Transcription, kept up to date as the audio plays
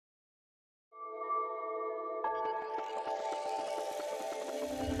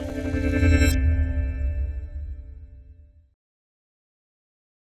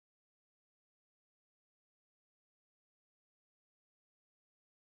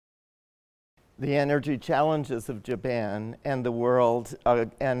The energy challenges of Japan and the world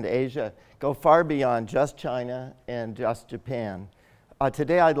and Asia go far beyond just China and just Japan.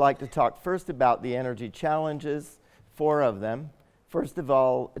 Today I'd like to talk first about the energy challenges, 4 of them. First of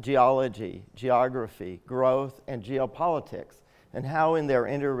all, geology, geography, growth, and geopolitics, and how in their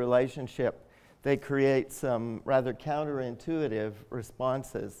interrelationship they create some rather counterintuitive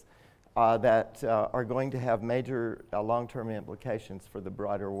responses that are going to have major long-term implications for the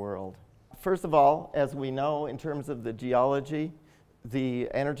broader world. First of all, as we know, in terms of the geology, the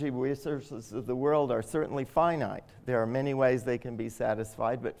energy resources of the world are certainly finite. There are many ways they can be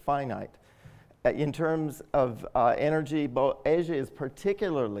satisfied, but finite. In terms of energy, Asia is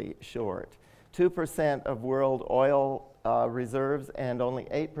particularly short. 2% of world oil reserves and only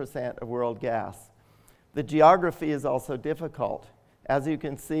 8% of world gas. The geography is also difficult. As you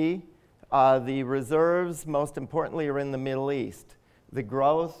can see, the reserves, most importantly, are in the Middle East. The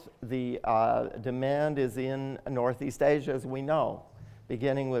growth, the demand is in Northeast Asia, as we know,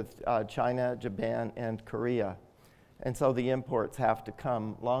 beginning with China, Japan, and Korea. And so the imports have to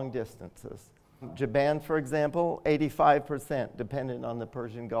come long distances. Japan, for example, 85% dependent on the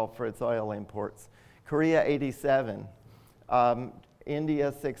Persian Gulf for its oil imports. Korea, 87%.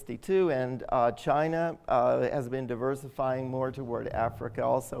 India, 62%. And China has been diversifying more toward Africa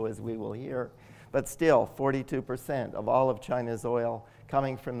also, as we will hear. But still, 42% of all of China's oil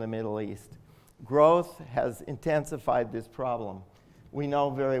coming from the Middle East. Growth has intensified this problem. We know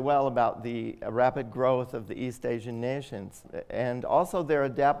very well about the rapid growth of the East Asian nations and also their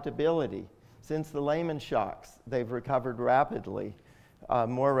adaptability. Since the Lehman shocks, they've recovered rapidly,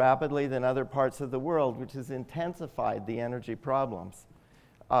 more rapidly than other parts of the world, which has intensified the energy problems.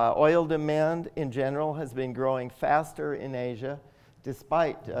 Oil demand in general has been growing faster in Asia,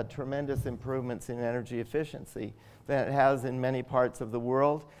 despite tremendous improvements in energy efficiency than it has in many parts of the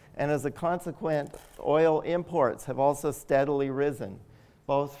world. And as a consequence, oil imports have also steadily risen,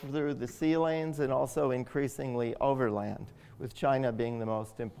 both through the sea lanes and also increasingly overland, with China being the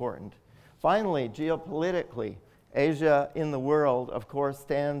most important. Finally, geopolitically, Asia in the world, of course,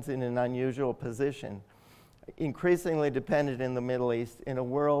 stands in an unusual position, increasingly dependent in the Middle East in a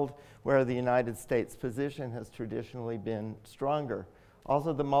world where the United States' position has traditionally been stronger.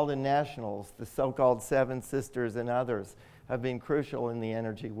 Also, the multinationals, the so-called Seven Sisters and others, have been crucial in the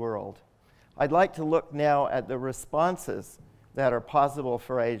energy world. I'd like to look now at the responses that are possible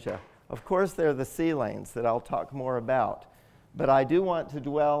for Asia. Of course, there are the sea lanes that I'll talk more about, but I do want to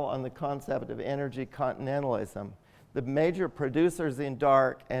dwell on the concept of energy continentalism. The major producers in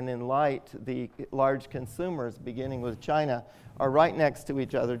dark and in light, the large consumers, beginning with China, are right next to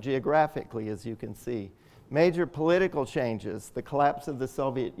each other geographically, as you can see. Major political changes, the collapse of the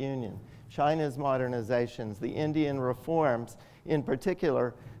Soviet Union, China's modernizations, the Indian reforms in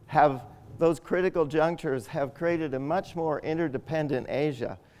particular, those critical junctures have created a much more interdependent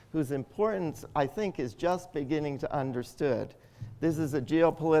Asia, whose importance, I think, is just beginning to understood. This is a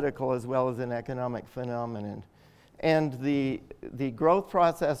geopolitical as well as an economic phenomenon. And the growth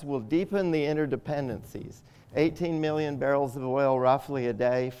process will deepen the interdependencies. 18 million barrels of oil roughly a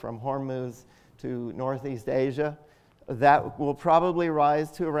day from Hormuz to Northeast Asia. That will probably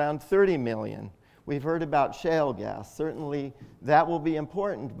rise to around 30 million. We've heard about shale gas. Certainly that will be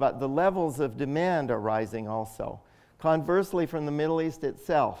important, but the levels of demand are rising also. Conversely, from the Middle East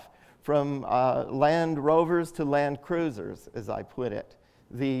itself, from land rovers to land cruisers, as I put it.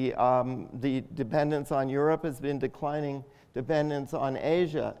 The dependence on Europe has been declining. Dependence on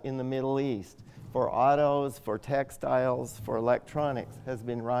Asia in the Middle East for autos, for textiles, for electronics has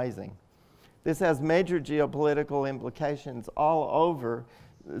been rising. This has major geopolitical implications all over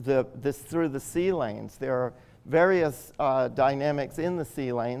through the sea lanes. There are various dynamics in the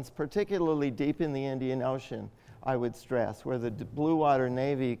sea lanes, particularly deep in the Indian Ocean, I would stress, where the blue water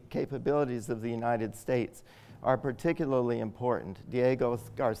Navy capabilities of the United States are particularly important. Diego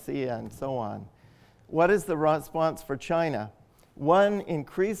Garcia and so on. What is the response for China? One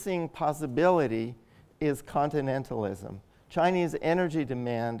increasing possibility is continentalism. Chinese energy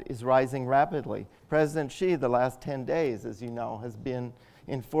demand is rising rapidly. President Xi, the last 10 days, as you know, has been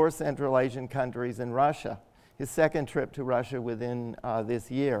in 4 Central Asian countries and Russia, his second trip to Russia within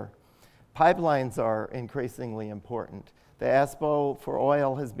this year. Pipelines are increasingly important. The ESPO for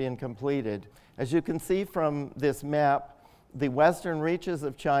oil has been completed. As you can see from this map, the western reaches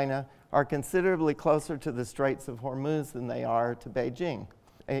of China are considerably closer to the Straits of Hormuz than they are to Beijing.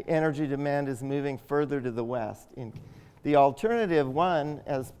 Energy demand is moving further to the west. The alternative one,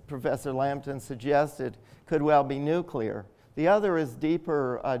 as Professor Lampton suggested, could well be nuclear. The other is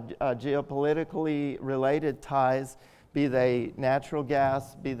deeper geopolitically related ties, be they natural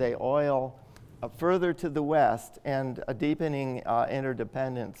gas, be they oil, further to the west, and a deepening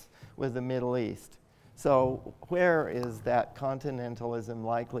interdependence with the Middle East. So where is that continentalism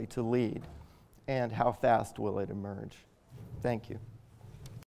likely to lead, and how fast will it emerge? Thank you.